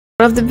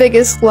One of the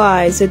biggest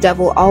lies the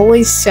devil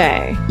always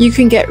say, you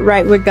can get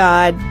right with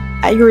God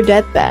at your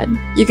deathbed.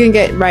 You can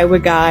get right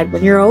with God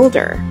when you're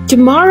older.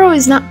 Tomorrow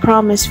is not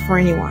promised for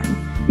anyone.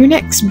 Your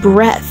next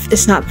breath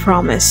is not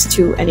promised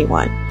to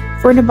anyone.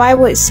 For in the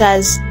Bible it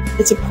says,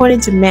 it's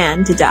appointed to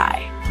man to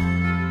die.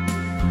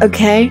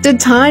 Okay? The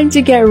time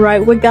to get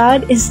right with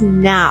God is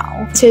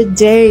now.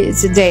 Today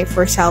is the day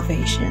for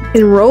salvation.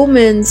 In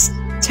Romans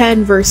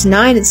 10 verse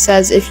 9 it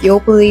says, if you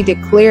openly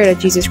declare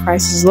that Jesus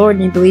Christ is Lord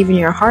and you believe in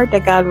your heart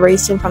that God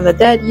raised him from the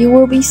dead, you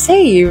will be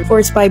saved. For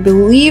it's by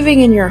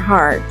believing in your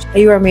heart that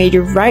you are made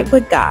right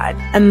with God,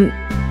 and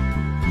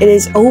it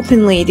is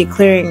openly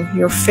declaring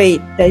your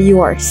faith that you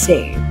are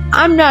saved.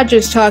 I'm not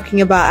just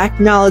talking about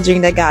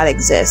acknowledging that God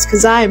exists,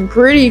 because I am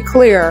pretty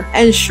clear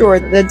and sure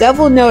that the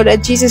devil knows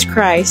that Jesus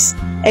Christ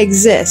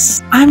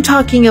exists. I'm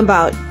talking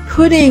about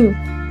putting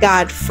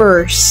God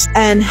first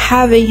and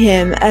having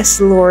him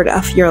as Lord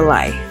of your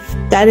life.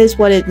 That is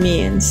what it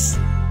means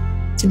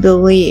to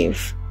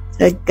believe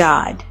that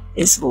God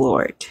is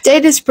Lord. Say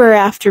this prayer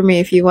after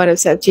me if you want to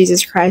accept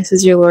Jesus Christ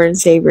as your Lord and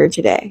Savior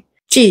today.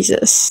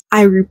 Jesus,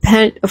 I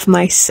repent of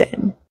my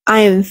sin. I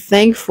am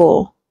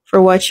thankful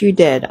for what you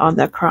did on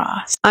the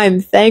cross. I am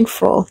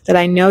thankful that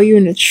I know you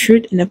in the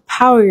truth and the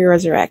power of your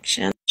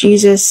resurrection.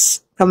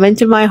 Jesus, come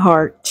into my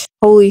heart.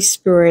 Holy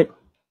Spirit,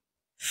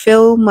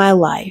 fill my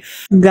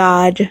life.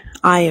 God,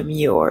 I am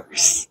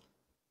yours.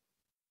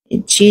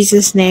 In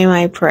Jesus' name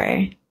I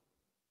pray.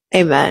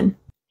 Amen.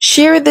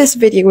 Share this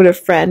video with a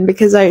friend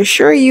because I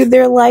assure you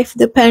their life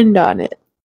depends on it.